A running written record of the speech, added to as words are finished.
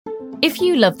If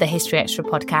you love the History Extra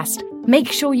podcast,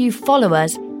 make sure you follow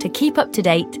us to keep up to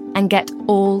date and get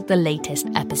all the latest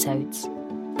episodes.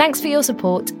 Thanks for your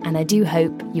support, and I do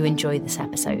hope you enjoy this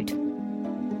episode.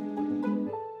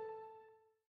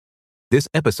 This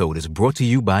episode is brought to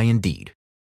you by Indeed.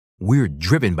 We're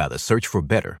driven by the search for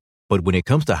better, but when it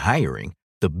comes to hiring,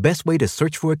 the best way to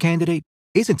search for a candidate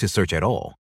isn't to search at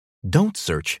all. Don't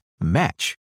search,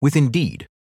 match with Indeed.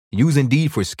 Use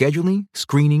Indeed for scheduling,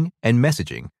 screening, and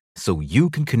messaging so you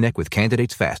can connect with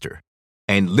candidates faster.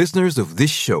 And listeners of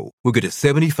this show will get a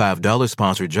 $75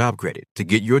 sponsored job credit to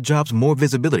get your jobs more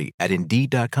visibility at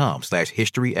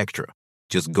Indeed.com/HistoryExtra.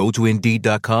 Just go to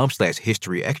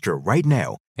Indeed.com/HistoryExtra right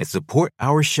now and support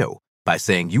our show by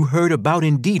saying you heard about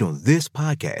Indeed on this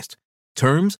podcast.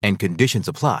 Terms and conditions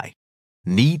apply.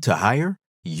 Need to hire?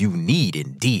 You need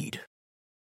Indeed.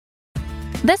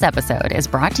 This episode is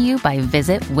brought to you by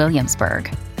Visit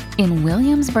Williamsburg. In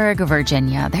Williamsburg,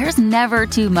 Virginia, there's never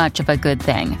too much of a good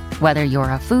thing. Whether you're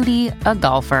a foodie, a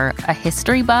golfer, a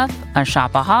history buff, a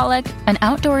shopaholic, an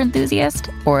outdoor enthusiast,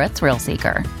 or a thrill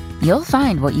seeker, you'll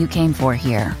find what you came for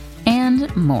here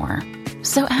and more.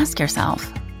 So ask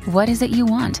yourself, what is it you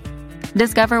want?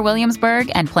 Discover Williamsburg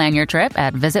and plan your trip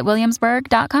at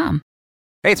visitwilliamsburg.com.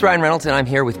 Hey, it's Ryan Reynolds, and I'm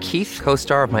here with Keith,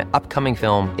 co-star of my upcoming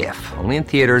film, If, only in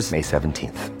theaters May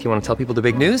 17th. Do you want to tell people the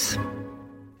big news?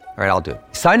 All right, I'll do it.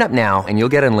 Sign up now and you'll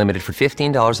get unlimited for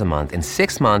 $15 a month and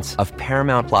 6 months of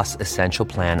Paramount Plus Essential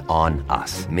Plan on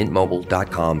us.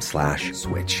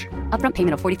 MintMobile.com/switch. Upfront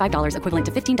payment of $45 equivalent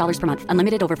to $15 per month.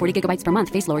 Unlimited over 40 gigabytes per month.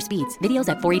 Face lower speeds. Videos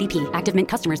at 480p. Active Mint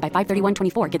customers by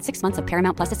 531.24 get 6 months of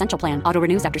Paramount Plus Essential Plan. Auto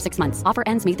renews after 6 months. Offer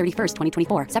ends May 31st,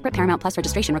 2024. Separate Paramount Plus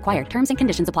registration required. Terms and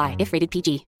conditions apply if rated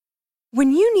PG.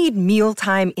 When you need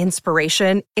mealtime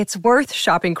inspiration, it's worth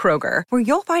shopping Kroger, where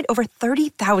you'll find over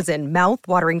 30,000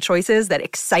 mouth-watering choices that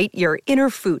excite your inner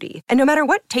foodie. And no matter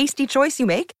what tasty choice you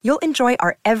make, you'll enjoy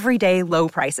our everyday low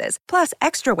prices, plus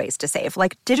extra ways to save,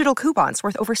 like digital coupons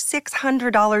worth over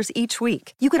 $600 each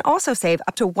week. You can also save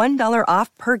up to $1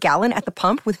 off per gallon at the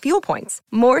pump with fuel points.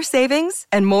 More savings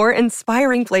and more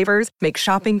inspiring flavors make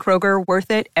shopping Kroger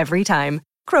worth it every time.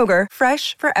 Kroger,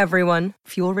 fresh for everyone.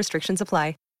 Fuel restrictions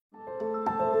apply.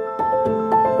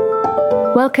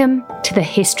 Welcome to the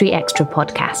History Extra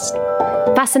podcast.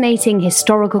 Fascinating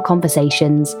historical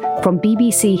conversations from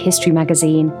BBC History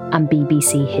Magazine and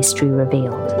BBC History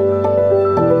Revealed.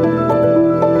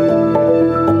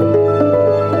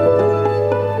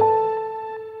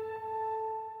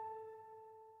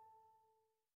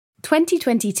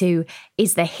 "2022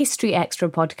 is the History Extra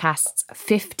podcast's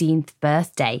 15th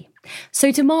birthday.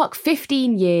 So to mark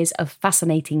 15 years of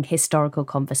fascinating historical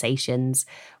conversations,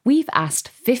 we've asked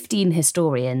 15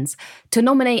 historians to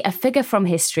nominate a figure from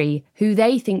history who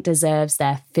they think deserves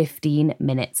their 15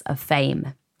 minutes of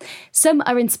fame. Some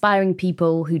are inspiring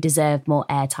people who deserve more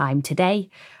airtime today.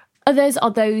 Others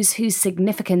are those whose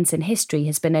significance in history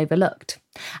has been overlooked.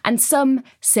 And some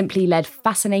simply led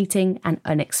fascinating and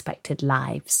unexpected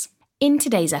lives. In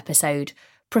today's episode,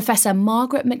 Professor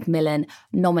Margaret Macmillan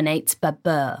nominates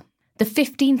Babur, the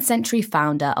 15th century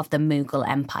founder of the Mughal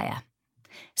Empire.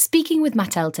 Speaking with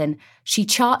Matt Elton, she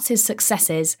charts his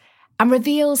successes and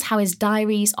reveals how his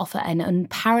diaries offer an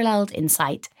unparalleled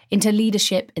insight into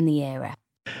leadership in the era.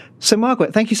 So,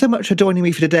 Margaret, thank you so much for joining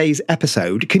me for today's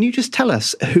episode. Can you just tell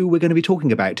us who we're going to be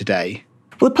talking about today?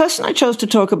 Well, the person I chose to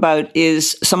talk about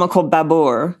is someone called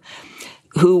Babur,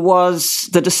 who was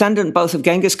the descendant both of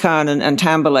Genghis Khan and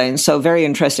Tamerlane, so very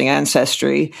interesting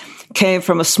ancestry, came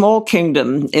from a small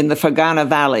kingdom in the Fergana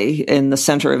Valley in the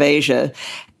center of Asia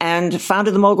and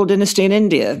founded the Mughal dynasty in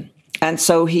India. And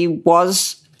so he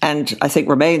was, and I think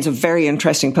remains, a very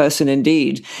interesting person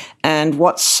indeed. And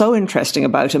what's so interesting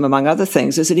about him, among other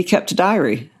things, is that he kept a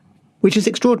diary. Which is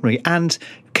extraordinary. And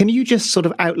can you just sort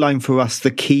of outline for us the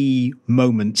key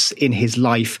moments in his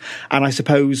life, and I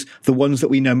suppose the ones that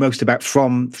we know most about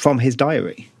from his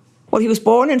diary? Well, he was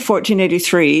born in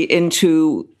 1483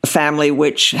 into a family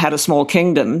which had a small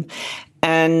kingdom.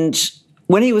 And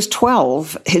when he was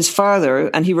 12, his father,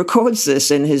 and he records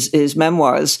this in his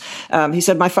memoirs, he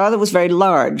said, "My father was very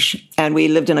large and we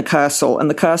lived in a castle, and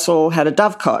the castle had a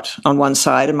dovecot on one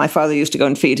side, and my father used to go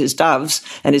and feed his doves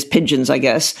and his pigeons, I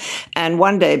guess. And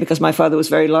one day, because my father was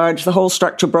very large, the whole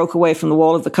structure broke away from the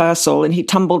wall of the castle and he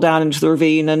tumbled down into the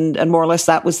ravine, and more or less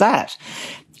that was that."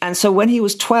 And so when he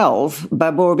was 12,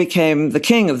 Babur became the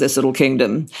king of this little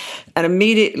kingdom, and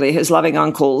immediately his loving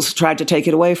uncles tried to take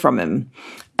it away from him.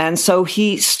 And so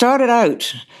he started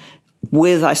out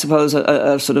with, I suppose,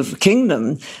 a sort of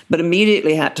kingdom, but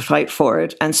immediately had to fight for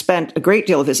it and spent a great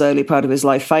deal of his early part of his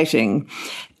life fighting.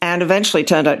 and eventually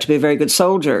turned out to be a very good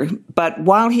soldier. But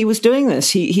while he was doing this,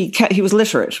 he was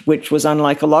literate, which was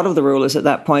unlike a lot of the rulers at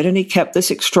that point, and he kept this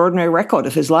extraordinary record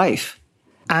of his life.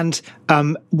 And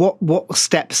what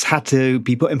steps had to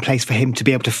be put in place for him to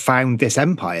be able to found this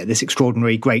empire, this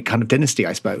extraordinary, great kind of dynasty,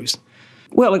 I suppose?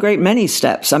 Well, a great many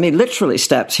steps. I mean, literally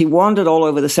steps. He wandered all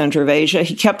over the center of Asia.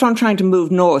 He kept on trying to move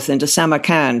north into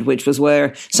Samarkand, which was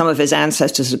where some of his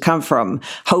ancestors had come from,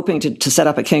 hoping to set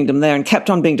up a kingdom there, and kept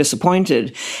on being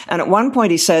disappointed. And at one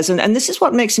point he says, and this is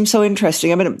what makes him so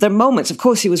interesting. I mean, there are moments, of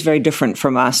course, he was very different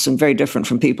from us and very different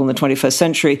from people in the 21st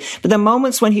century, but there are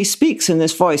moments when he speaks in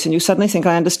this voice and you suddenly think,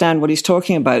 I understand what he's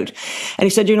talking about. And he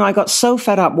said, I got so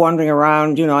fed up wandering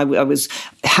around. I was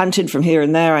hunted from here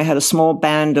and there. I had a small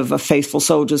band of faithful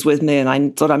soldiers with me, and I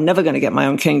thought I'm never going to get my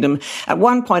own kingdom. At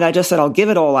one point, I just said, I'll give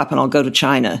it all up and I'll go to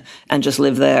China and just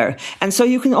live there. And so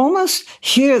you can almost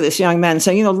hear this young man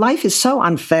saying, life is so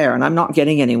unfair and I'm not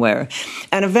getting anywhere.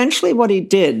 And eventually what he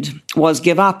did was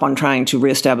give up on trying to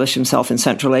reestablish himself in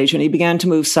Central Asia, and he began to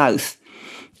move south.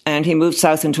 And he moved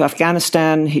south into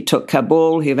Afghanistan. He took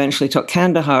Kabul. He eventually took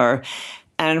Kandahar.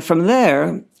 And from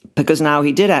there, because now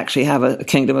he did actually have a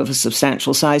kingdom of a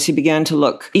substantial size, he began to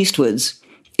look eastwards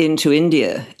into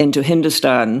India, into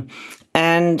Hindustan,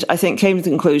 and I think came to the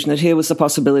conclusion that here was the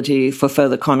possibility for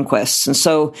further conquests. And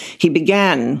so he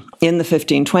began in the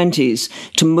 1520s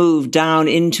to move down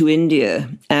into India.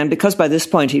 And because by this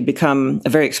point he'd become a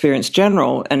very experienced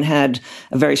general and had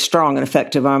a very strong and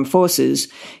effective armed forces,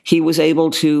 he was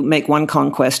able to make one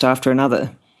conquest after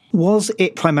another. Was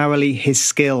it primarily his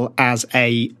skill as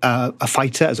a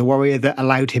fighter, as a warrior, that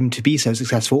allowed him to be so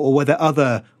successful, or were there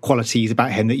other qualities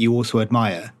about him that you also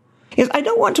admire? Yes, I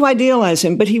don't want to idealize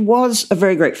him, but he was a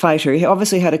very great fighter. He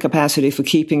obviously had a capacity for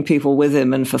keeping people with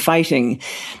him and for fighting.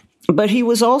 But he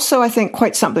was also, I think,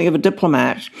 quite something of a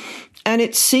diplomat. And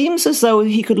it seems as though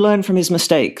he could learn from his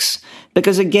mistakes.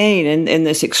 Because again, in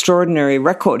this extraordinary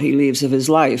record he leaves of his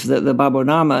life, the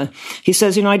Baburnama, he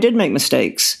says, I did make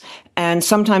mistakes. And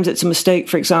sometimes it's a mistake,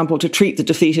 for example, to treat the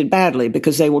defeated badly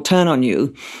because they will turn on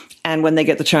you. And when they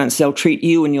get the chance, they'll treat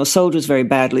you and your soldiers very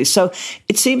badly. So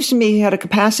it seems to me he had a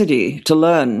capacity to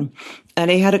learn. And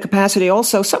he had a capacity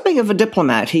also, something of a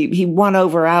diplomat. He won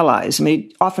over allies. I mean,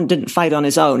 he often didn't fight on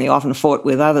his own. He often fought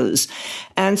with others.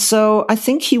 And so I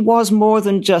think he was more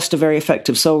than just a very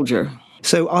effective soldier.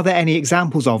 So are there any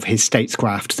examples of his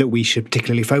statescraft that we should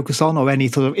particularly focus on, or any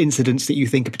sort of incidents that you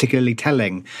think are particularly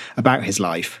telling about his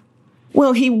life?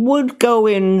 Well, he would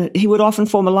often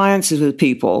form alliances with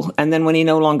people, and then when he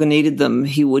no longer needed them,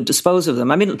 he would dispose of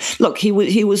them. I mean, look, he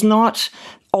was not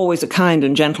always a kind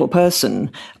and gentle person,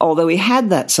 although he had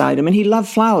that side. I mean, he loved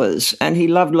flowers and he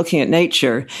loved looking at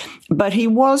nature, but he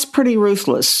was pretty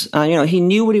ruthless. He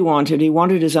knew what he wanted. He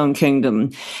wanted his own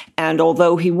kingdom. And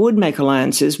although he would make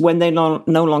alliances, when they no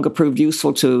longer proved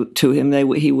useful to him,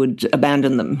 he would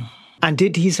abandon them. And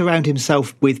did he surround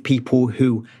himself with people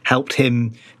who helped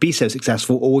him be so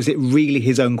successful, or was it really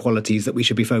his own qualities that we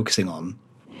should be focusing on?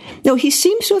 No, he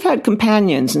seems to have had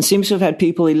companions and seems to have had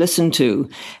people he listened to.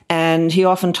 And he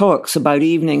often talks about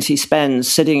evenings he spends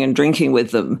sitting and drinking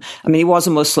with them. I mean, he was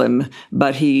a Muslim,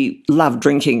 but he loved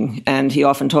drinking. And he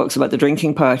often talks about the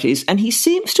drinking parties. And he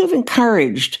seems to have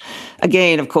encouraged,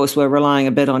 again, of course, we're relying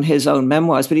a bit on his own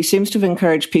memoirs, but he seems to have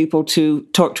encouraged people to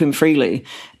talk to him freely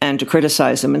and to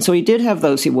criticize him. And so he did have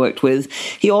those he worked with.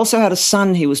 He also had a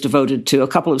son he was devoted to, a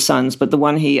couple of sons, but the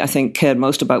one he, I think, cared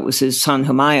most about was his son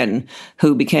Humayun,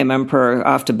 who became emperor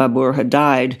after Babur had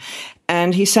died.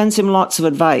 And he sends him lots of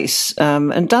advice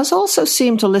and does also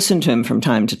seem to listen to him from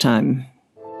time to time.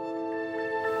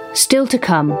 Still to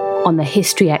come on the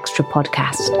History Extra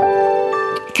podcast.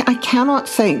 I cannot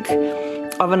think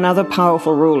of another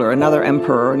powerful ruler, another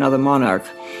emperor, another monarch,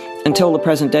 until the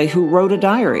present day, who wrote a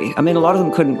diary. I mean, a lot of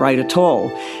them couldn't write at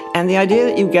all. And the idea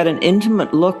that you get an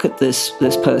intimate look at this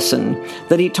person,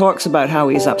 that he talks about how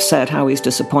he's upset, how he's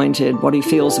disappointed, what he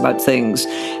feels about things,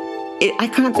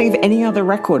 I can't think of any other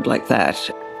record like that.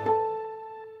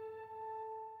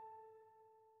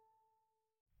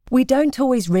 We don't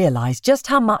always realise just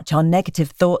how much our negative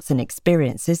thoughts and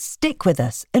experiences stick with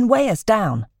us and weigh us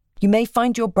down. You may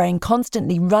find your brain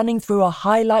constantly running through a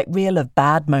highlight reel of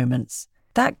bad moments.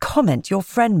 That comment your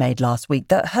friend made last week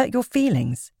that hurt your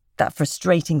feelings. That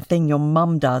frustrating thing your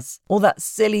mum does. Or that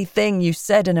silly thing you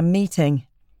said in a meeting.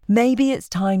 Maybe it's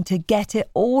time to get it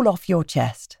all off your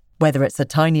chest. Whether it's a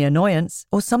tiny annoyance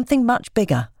or something much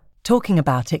bigger, talking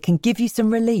about it can give you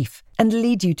some relief and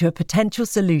lead you to a potential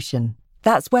solution.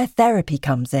 That's where therapy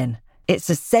comes in. It's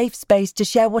a safe space to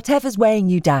share whatever's weighing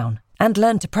you down and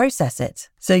learn to process it,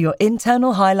 so your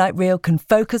internal highlight reel can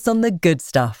focus on the good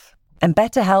stuff. And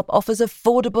BetterHelp offers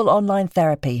affordable online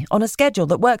therapy on a schedule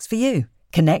that works for you.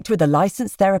 Connect with a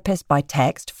licensed therapist by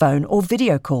text, phone, or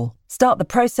video call. Start the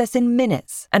process in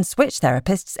minutes and switch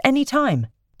therapists anytime.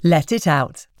 Let it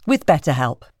out with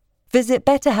BetterHelp. Visit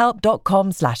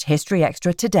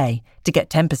betterhelp.com/historyextra today to get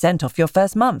 10% off your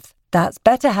first month. That's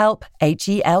BetterHelp,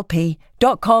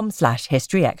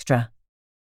 HELP.com/historyextra.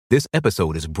 This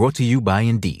episode is brought to you by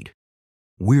Indeed.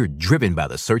 We're driven by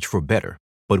the search for better,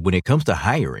 but when it comes to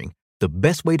hiring, the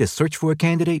best way to search for a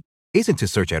candidate isn't to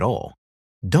search at all.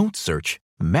 Don't search,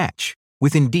 match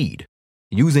with Indeed.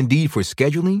 Use Indeed for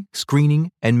scheduling, screening,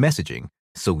 and messaging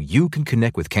so you can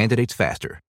connect with candidates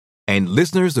faster. And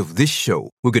listeners of this show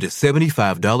will get a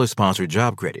 $75 sponsored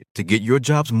job credit to get your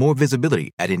jobs more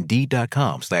visibility at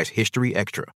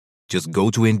Indeed.com/historyextra. Just go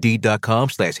to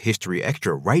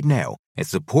Indeed.com/historyextra right now and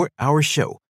support our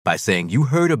show by saying you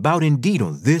heard about Indeed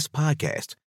on this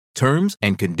podcast. Terms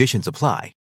and conditions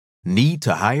apply. Need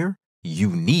to hire? You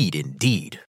need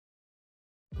Indeed.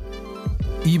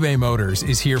 eBay Motors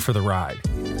is here for the ride.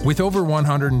 With over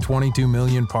 122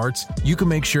 million parts, you can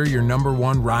make sure your number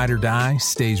one ride or die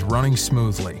stays running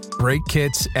smoothly. Brake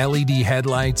kits, LED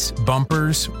headlights,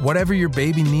 bumpers, whatever your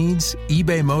baby needs,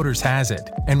 eBay Motors has it.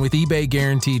 And with eBay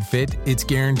Guaranteed Fit, it's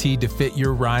guaranteed to fit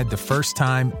your ride the first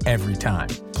time, every time.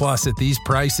 Plus, at these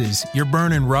prices, you're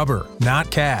burning rubber, not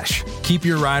cash. Keep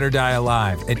your ride or die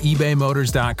alive at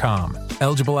ebaymotors.com.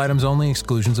 Eligible items only.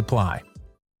 Exclusions apply.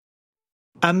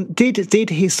 Did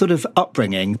his sort of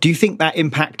upbringing, do you think that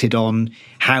impacted on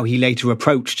how he later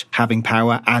approached having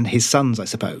power and his sons, I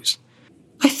suppose?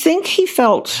 I think he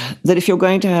felt that if you're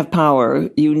going to have power,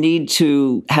 you need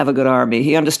to have a good army.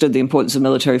 He understood the importance of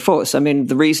military force. I mean,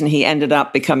 the reason he ended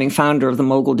up becoming founder of the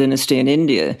Mughal dynasty in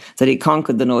India, that he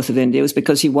conquered the north of India, was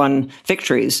because he won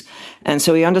victories. And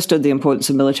so he understood the importance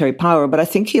of military power. But I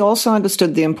think he also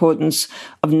understood the importance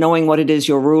of knowing what it is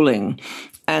you're ruling.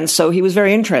 And so he was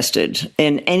very interested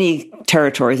in any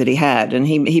territory that he had. And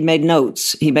he made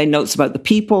notes. He made notes about the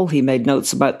people. He made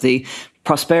notes about the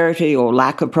prosperity or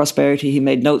lack of prosperity. He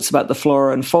made notes about the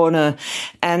flora and fauna.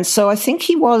 And so I think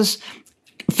he was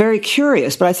very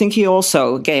curious, but I think he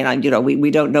also, again,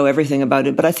 we don't know everything about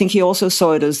it, but I think he also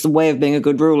saw it as the way of being a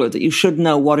good ruler, that you should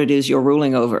know what it is you're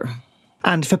ruling over.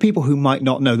 And for people who might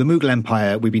not know, the Mughal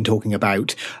Empire we've been talking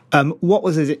about, what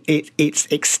was its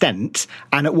extent,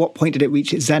 and at what point did it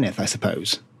reach its zenith, I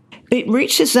suppose? It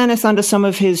reached its zenith under some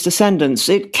of his descendants.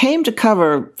 It came to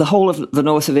cover the whole of the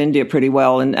north of India pretty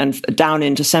well and down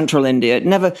into central India. It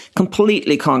never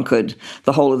completely conquered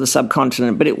the whole of the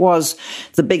subcontinent, but it was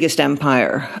the biggest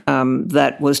empire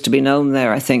that was to be known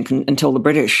there, I think, until the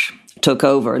British took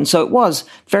over. And so it was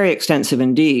very extensive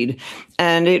indeed.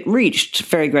 And it reached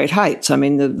very great heights. I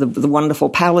mean, the wonderful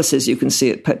palaces you can see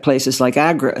at places like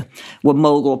Agra were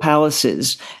Mughal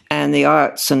palaces. And the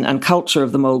arts and culture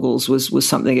of the Mughals was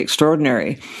something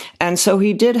extraordinary. And so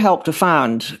he did help to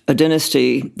found a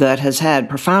dynasty that has had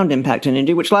profound impact in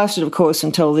India, which lasted, of course,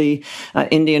 until the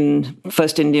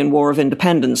First Indian War of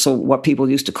Independence, or what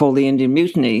people used to call the Indian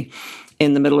Mutiny,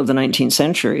 in the middle of the 19th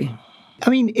century. I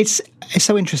mean, it's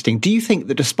so interesting. Do you think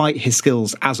that despite his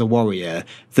skills as a warrior,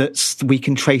 that we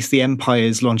can trace the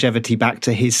empire's longevity back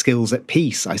to his skills at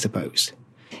peace, I suppose?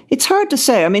 It's hard to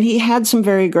say. I mean, he had some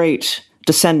very great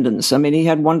descendants. I mean, he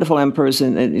had wonderful emperors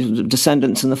and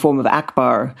descendants in the form of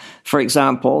Akbar, for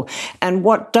example. And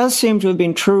what does seem to have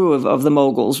been true of the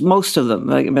Mughals, most of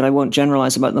them, I mean, I won't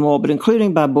generalize about them all, but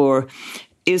including Babur,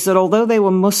 is that although they were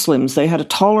Muslims, they had a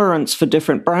tolerance for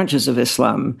different branches of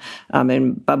Islam. I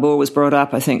mean, Babur was brought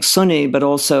up, I think, Sunni, but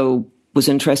also was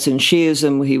interested in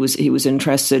Shiism. He was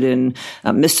interested in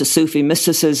Sufi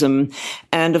mysticism.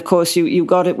 And of course, you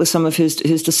got it with some of his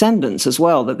descendants as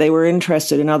well, that they were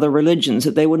interested in other religions,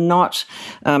 that they were not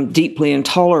deeply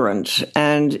intolerant.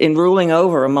 And in ruling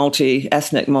over a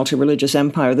multi-ethnic, multi-religious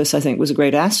empire, this, I think, was a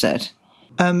great asset.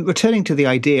 Returning to the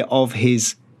idea of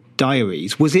his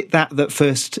diaries, was it that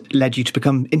first led you to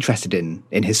become interested in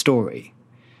his story?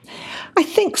 I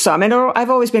think so. I mean, I've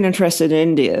always been interested in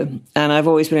India, and I've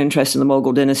always been interested in the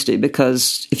Mughal dynasty,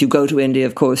 because if you go to India,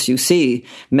 of course, you see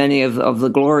many of the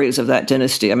glories of that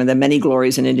dynasty. I mean, there are many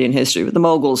glories in Indian history, but the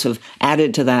Mughals have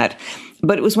added to that.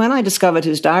 But it was when I discovered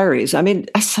his diaries. I mean,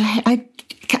 I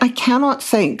cannot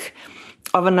think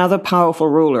of another powerful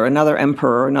ruler, another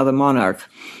emperor, another monarch,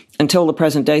 until the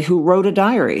present day, who wrote a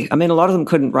diary. I mean, a lot of them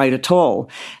couldn't write at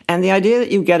all. And the idea that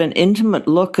you get an intimate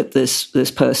look at this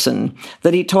person,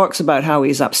 that he talks about how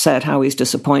he's upset, how he's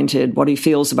disappointed, what he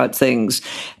feels about things,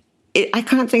 I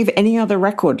can't think of any other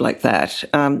record like that.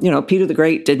 Peter the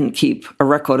Great didn't keep a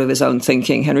record of his own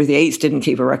thinking. Henry VIII didn't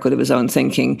keep a record of his own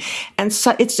thinking. And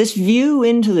so it's this view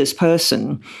into this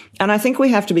person. And I think we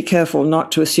have to be careful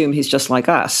not to assume he's just like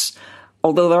us.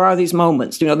 Although there are these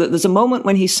moments, there's a moment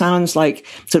when he sounds like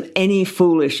sort of any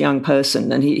foolish young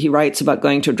person. And he writes about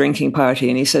going to a drinking party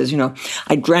and he says,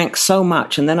 I drank so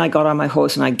much and then I got on my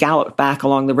horse and I galloped back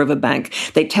along the riverbank.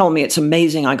 They tell me it's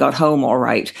amazing I got home all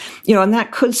right. And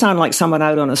that could sound like someone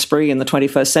out on a spree in the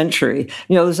 21st century.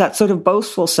 There's that sort of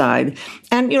boastful side.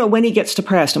 And, when he gets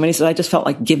depressed and when he says, I just felt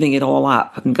like giving it all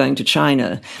up and going to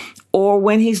China. Or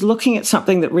when he's looking at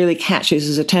something that really catches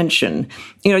his attention,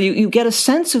 you get a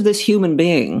sense of this human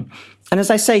being. And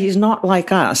as I say, he's not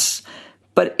like us.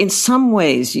 But in some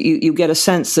ways, you get a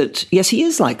sense that, yes, he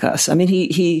is like us. I mean,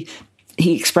 he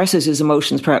expresses his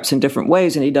emotions perhaps in different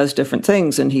ways, and he does different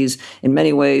things. And he's, in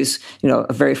many ways,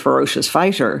 a very ferocious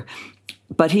fighter.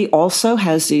 But he also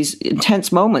has these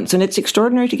intense moments, and it's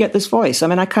extraordinary to get this voice. I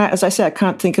mean, I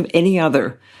can't think of any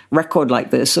other record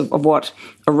like this of what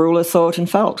a ruler thought and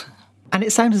felt. And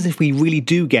it sounds as if we really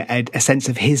do get a sense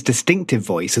of his distinctive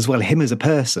voice as well, him as a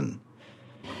person.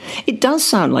 It does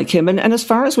sound like him. And as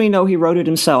far as we know, he wrote it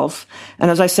himself.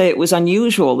 And as I say, it was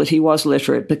unusual that he was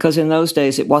literate, because in those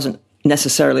days it wasn't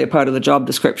necessarily a part of the job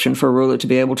description for a ruler to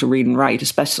be able to read and write,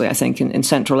 especially, I think, in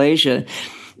Central Asia.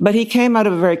 But he came out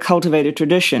of a very cultivated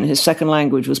tradition. His second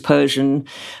language was Persian.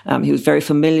 He was very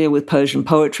familiar with Persian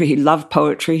poetry. He loved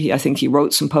poetry. I think he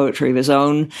wrote some poetry of his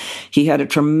own. He had a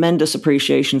tremendous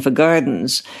appreciation for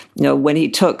gardens. When he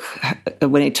took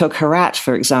Herat,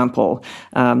 for example,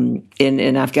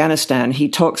 in Afghanistan, he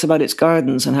talks about its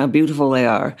gardens and how beautiful they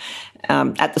are.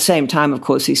 At the same time, of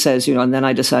course, he says, and then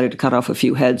I decided to cut off a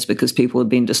few heads because people had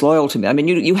been disloyal to me. I mean,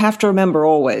 you have to remember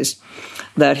always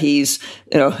that he's,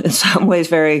 in some ways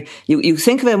very, you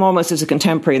think of him almost as a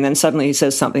contemporary, and then suddenly he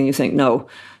says something you think, no,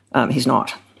 he's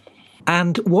not.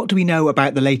 And what do we know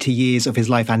about the later years of his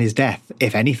life and his death,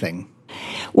 if anything?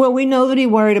 Well, we know that he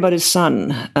worried about his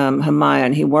son,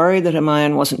 Humayun. He worried that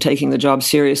Humayun wasn't taking the job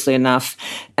seriously enough.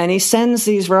 And he sends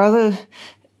these rather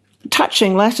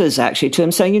touching letters, actually, to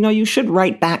him saying, you should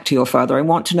write back to your father. I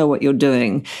want to know what you're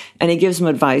doing. And he gives him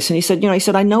advice. And he said,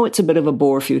 I know it's a bit of a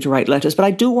bore for you to write letters, but I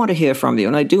do want to hear from you.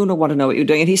 And I do want to know what you're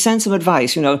doing. And he sends him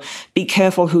advice, be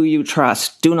careful who you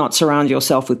trust. Do not surround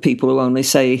yourself with people who only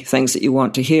say things that you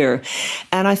want to hear.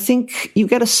 And I think you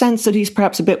get a sense that he's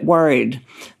perhaps a bit worried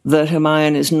that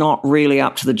Humayun is not really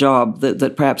up to the job,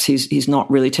 that perhaps he's not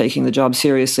really taking the job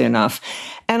seriously enough.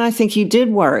 And I think he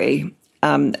did worry,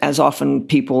 as often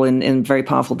people in very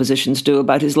powerful positions do,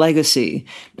 about his legacy.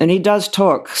 And he does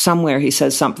talk somewhere, he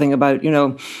says something about,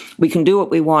 we can do what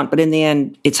we want, but in the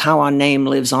end, it's how our name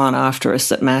lives on after us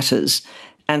that matters.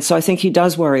 And so I think he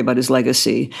does worry about his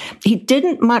legacy. He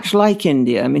didn't much like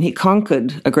India. I mean, he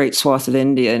conquered a great swath of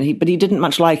India, but he didn't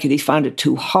much like it. He found it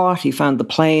too hot. He found the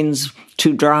plains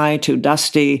too dry, too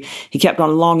dusty. He kept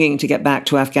on longing to get back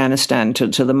to Afghanistan, to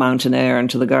the mountain air and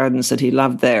to the gardens that he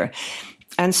loved there.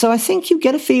 And so I think you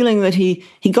get a feeling that he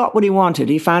got what he wanted.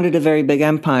 He founded a very big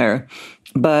empire,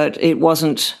 but it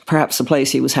wasn't perhaps the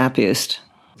place he was happiest.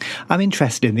 I'm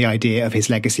interested in the idea of his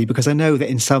legacy because I know that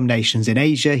in some nations in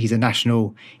Asia, he's a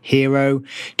national hero.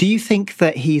 Do you think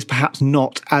that he's perhaps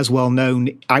not as well known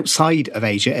outside of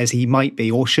Asia as he might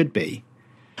be or should be?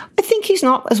 I think he's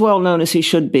not as well known as he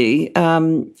should be.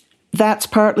 That's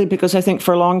partly because I think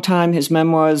for a long time his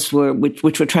memoirs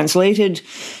which were translated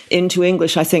into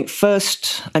English, I think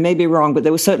first, I may be wrong, but they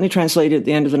were certainly translated at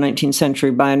the end of the 19th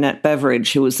century by Annette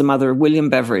Beveridge, who was the mother of William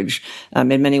Beveridge,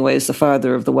 in many ways the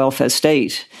father of the welfare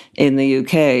state in the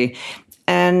UK.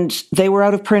 And they were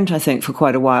out of print, I think, for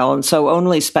quite a while, and so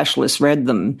only specialists read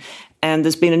them. And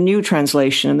there's been a new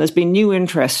translation, and there's been new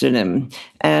interest in him.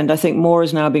 And I think more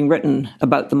is now being written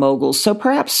about the Mughals, so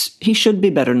perhaps he should be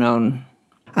better known.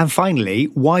 And finally,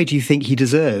 why do you think he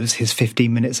deserves his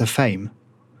 15 minutes of fame?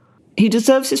 He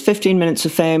deserves his 15 minutes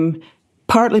of fame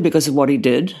partly because of what he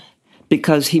did,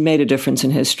 because he made a difference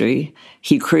in history.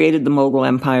 He created the Mughal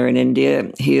Empire in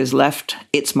India. He has left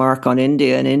its mark on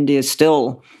India, and India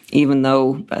still, even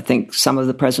though I think some of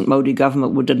the present Modi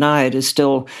government would deny it, is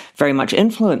still very much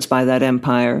influenced by that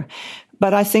empire.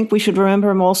 But I think we should remember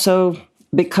him also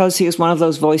because he is one of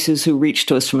those voices who reached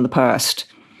to us from the past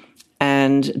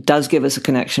and does give us a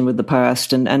connection with the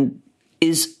past and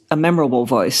is a memorable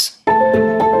voice.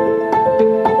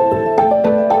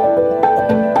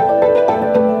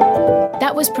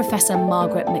 That was Professor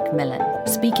Margaret Macmillan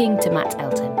speaking to Matt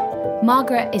Elton.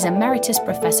 Margaret is Emeritus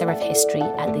Professor of History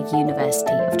at the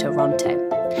University of Toronto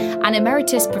and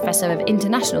Emeritus Professor of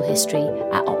International History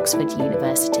at Oxford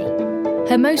University.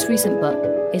 Her most recent book,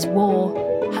 Is War: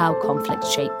 How Conflict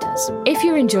Shaped Us. If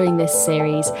you're enjoying this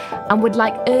series and would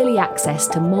like early access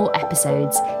to more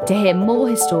episodes, to hear more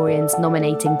historians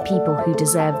nominating people who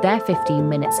deserve their 15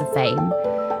 minutes of fame,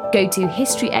 go to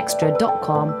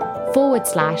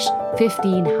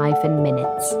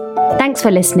historyextra.com/15-minutes. Thanks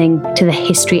for listening to the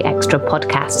History Extra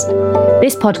podcast.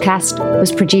 This podcast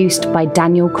was produced by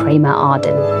Daniel Kramer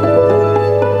Arden.